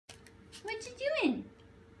What you doing?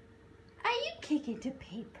 Are you kicking to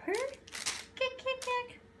paper? Kick, kick,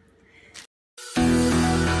 kick.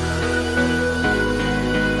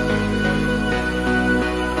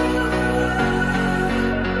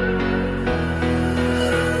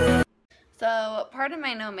 So, pardon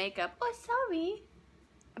my no makeup. Oh, sorry.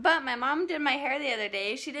 But my mom did my hair the other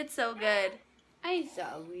day. She did so good. I'm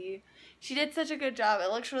sorry. She did such a good job.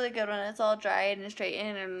 It looks really good when it's all dried and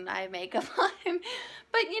straightened and I have makeup on.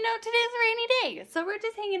 But you know, today's a rainy day, so we're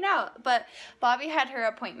just hanging out. But Bobbie had her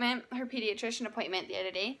appointment, her pediatrician appointment the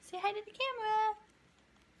other day. Say hi to the camera.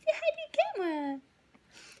 Say hi to the camera.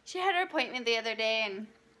 She had her appointment the other day and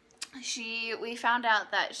we found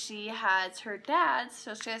out that she has her dad's,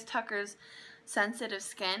 so she has Tucker's sensitive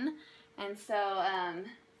skin. And so,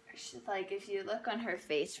 she's like, if you look on her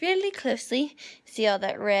face really closely, see all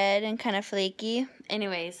that red and kind of flaky.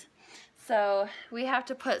 Anyways, so we have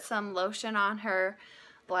to put some lotion on her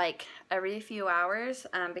like every few hours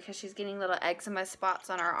because she's getting little eczema spots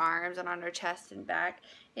on her arms and on her chest and back.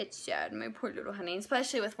 It's sad, my poor little honey.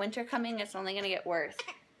 Especially with winter coming, it's only going to get worse.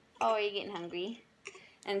 Oh, are you getting hungry?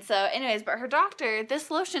 And so, anyways, but her doctor,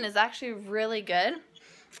 this lotion is actually really good.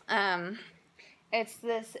 It's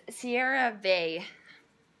this Sierra Bay.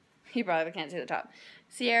 You probably can't see the top.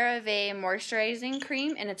 Sierra Bay moisturizing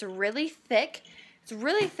cream, and it's really thick. It's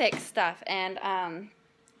really thick stuff, and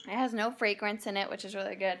it has no fragrance in it, which is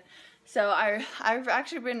really good. So I've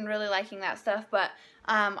actually been really liking that stuff. But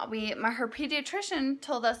her pediatrician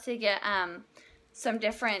told us to get some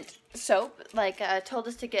different soap, like told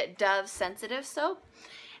us to get Dove sensitive soap.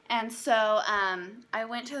 And so I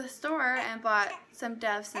went to the store and bought some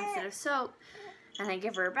Dove sensitive soap. And I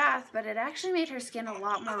give her a bath, but it actually made her skin a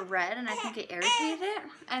lot more red, and I think it irritated it.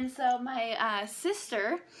 And so my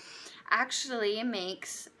sister actually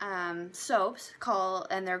makes soaps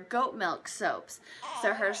and they're goat milk soaps.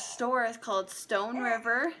 So her store is called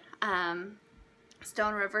Stoneriver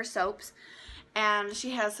Soaps, and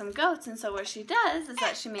she has some goats. And so what she does is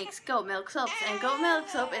that she makes goat milk soaps, and goat milk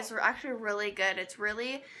soap is actually really good. It's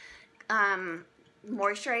really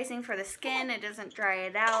moisturizing for the skin. It doesn't dry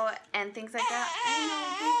it out and things like that. I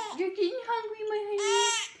know, you're getting hungry, my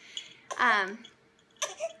honey.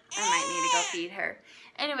 I might need to go feed her.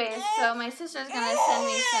 Anyways, so my sister's gonna send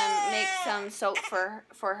me make some soap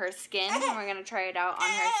for her skin, and we're gonna try it out on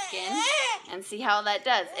her skin and see how that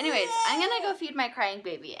does. Anyways, I'm gonna go feed my crying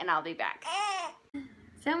baby and I'll be back.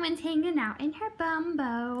 Someone's hanging out in her bumbo.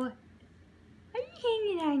 Are you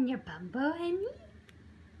hanging out in your bumbo, honey?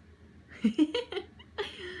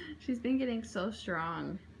 She's been getting so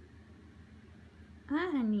strong.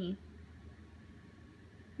 Huh, honey?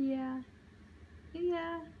 Yeah.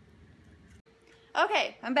 Yeah.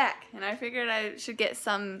 Okay, I'm back, and I figured I should get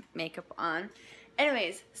some makeup on.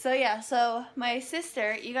 Anyways, so yeah, so my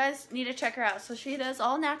sister, you guys need to check her out. So she does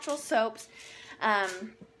all natural soaps,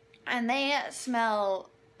 and they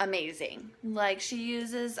smell amazing. Like, she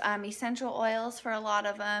uses essential oils for a lot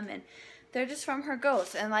of them, and they're just from her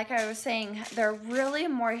goats. And like I was saying, they're really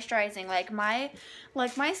moisturizing. Like my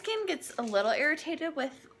skin gets a little irritated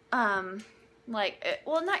with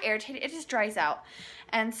well, not irritated, it just dries out.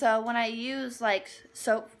 And so when I use like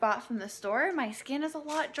soap bought from the store, my skin is a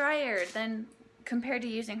lot drier than compared to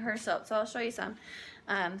using her soap. So I'll show you some.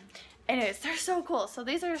 Anyways, they're so cool. So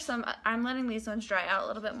these are some, I'm letting these ones dry out a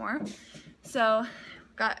little bit more. So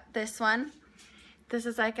got this one. This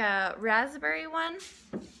is like a raspberry one.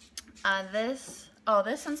 This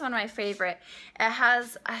one's one of my favorite. It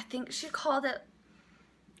has, I think she called it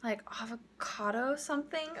like avocado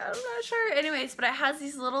something. I'm not sure. Anyways, but it has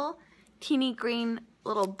these little teeny green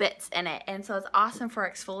little bits in it, and so it's awesome for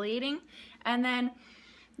exfoliating. And then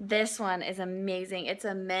this one is amazing. It's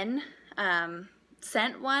a men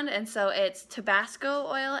scent one, and so it's Tabasco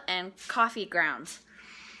oil and coffee grounds,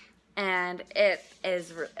 and it's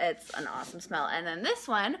an awesome smell. And then this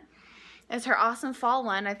one is her awesome fall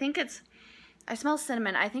one. I smell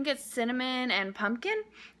cinnamon. I think it's cinnamon and pumpkin.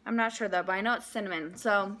 I'm not sure though, but I know it's cinnamon.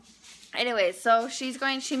 So anyways, so she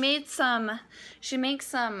makes some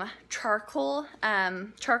charcoal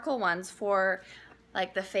ones for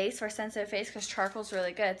like the face, for sensitive face, because charcoal's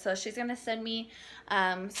really good. So she's gonna send me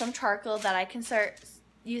some charcoal that I can start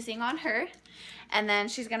using on her, and then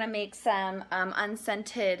she's gonna make some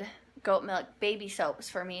unscented goat milk baby soaps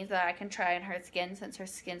for me that I can try on her skin, since her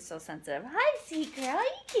skin's so sensitive. Hi, sweet girl,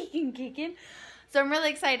 you kicking. So I'm really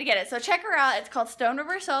excited to get it. So check her out. It's called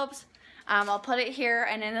Stoneriver Soaps. I'll put it here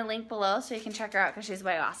and in a link below so you can check her out because she's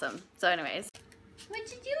way awesome. So anyways. What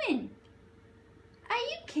you doing? Are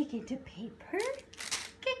you kicking to paper?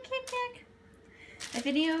 Kick, kick, kick.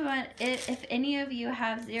 if any of you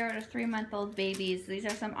have 0 to 3 month old babies, these are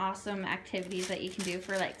some awesome activities that you can do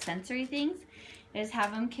for like sensory things. Is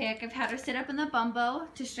have them kick. I've had her sit up in the bumbo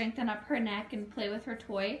to strengthen up her neck and play with her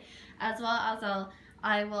toy, as well as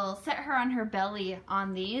I will set her on her belly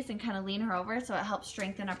on these and kind of lean her over so it helps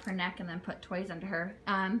strengthen up her neck, and then put toys under her.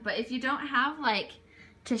 But if you don't have like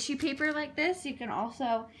tissue paper like this, you can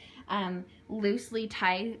also loosely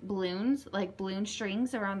tie balloons, like balloon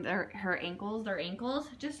strings around her ankles,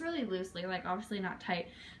 just really loosely, like obviously not tight,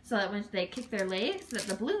 so that when they kick their legs that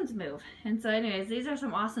the balloons move. And so anyways, these are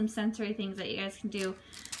some awesome sensory things that you guys can do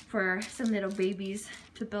for some little babies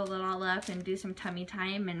to build it all up and do some tummy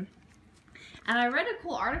time. And I read a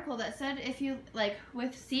cool article that said if you, like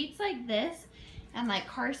with seats like this and like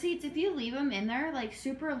car seats, if you leave them in there like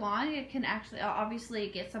super long, it can actually, obviously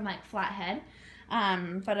it gets some like flat head,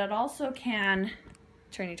 but it also can,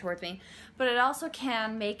 turn you towards me, but it also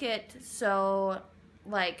can make it so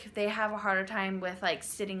like they have a harder time with like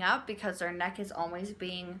sitting up because their neck is always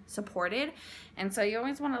being supported. And so you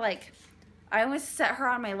always want to like, I always set her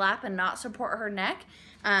on my lap and not support her neck,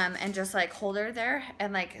 and just like hold her there,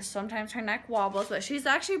 and like sometimes her neck wobbles, but she's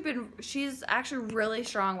actually really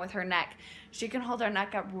strong with her neck. She can hold her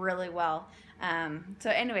neck up really well. So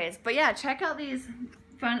anyways, but yeah, check out these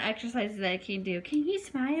fun exercises that I can do. Can you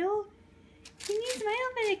smile? Can you smile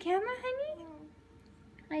for the camera, honey?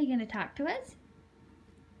 Are you gonna talk to us?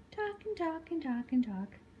 Talk and talk and talk and talk.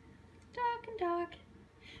 Talk and talk.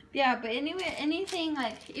 Yeah, but anyway, anything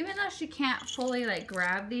like, even though she can't fully like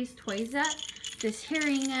grab these toys up, just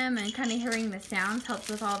hearing them and kind of hearing the sounds helps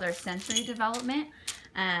with all their sensory development.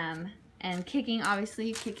 And kicking,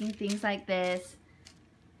 obviously, kicking things like this.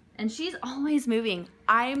 And she's always moving.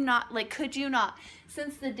 I'm not, like, could you not?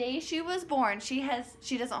 Since the day she was born, she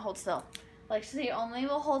doesn't hold still. Like, she only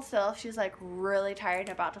will hold still if she's like really tired and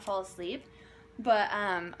about to fall asleep. But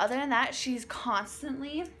other than that, she's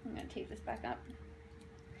constantly, I'm gonna take this back up.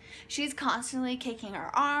 She's constantly kicking her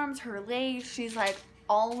arms, her legs. She's like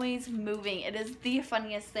always moving. It is the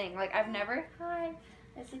funniest thing. Like I've never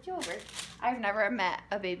met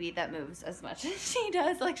a baby that moves as much as she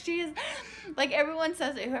does. Like she is, like everyone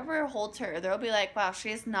says that whoever holds her, they'll be like, wow, she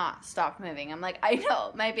has not stopped moving. I'm like, I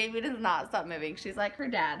know, my baby does not stop moving. She's like her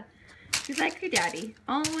dad. She's like her daddy.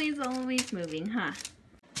 Always moving, huh?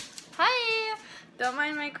 Hi! Don't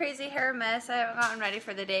mind my crazy hair mess. I haven't gotten ready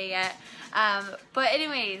for the day yet. But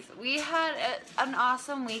anyways, we had an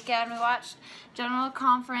awesome weekend. We watched General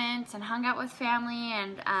Conference and hung out with family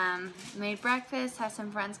and made breakfast, had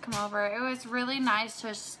some friends come over. It was really nice to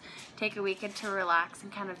just take a weekend to relax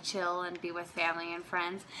and kind of chill and be with family and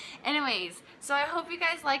friends. Anyways, so I hope you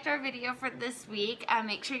guys liked our video for this week.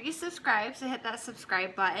 Make sure you subscribe, so hit that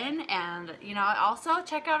subscribe button, and you know, also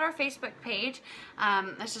check out our Facebook page.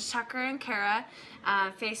 It's just Tucker and Kara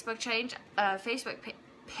Facebook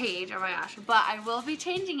page. Oh my gosh, but I will be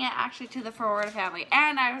changing it actually to the Forward Family,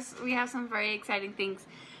 and we have some very exciting things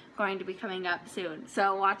going to be coming up soon,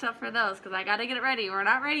 so watch out for those because I gotta get it ready. We're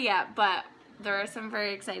not ready yet, but there are some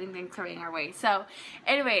very exciting things coming our way. So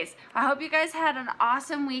anyways, I hope you guys had an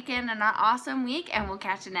awesome weekend and an awesome week, and we'll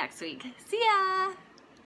catch you next week. See ya!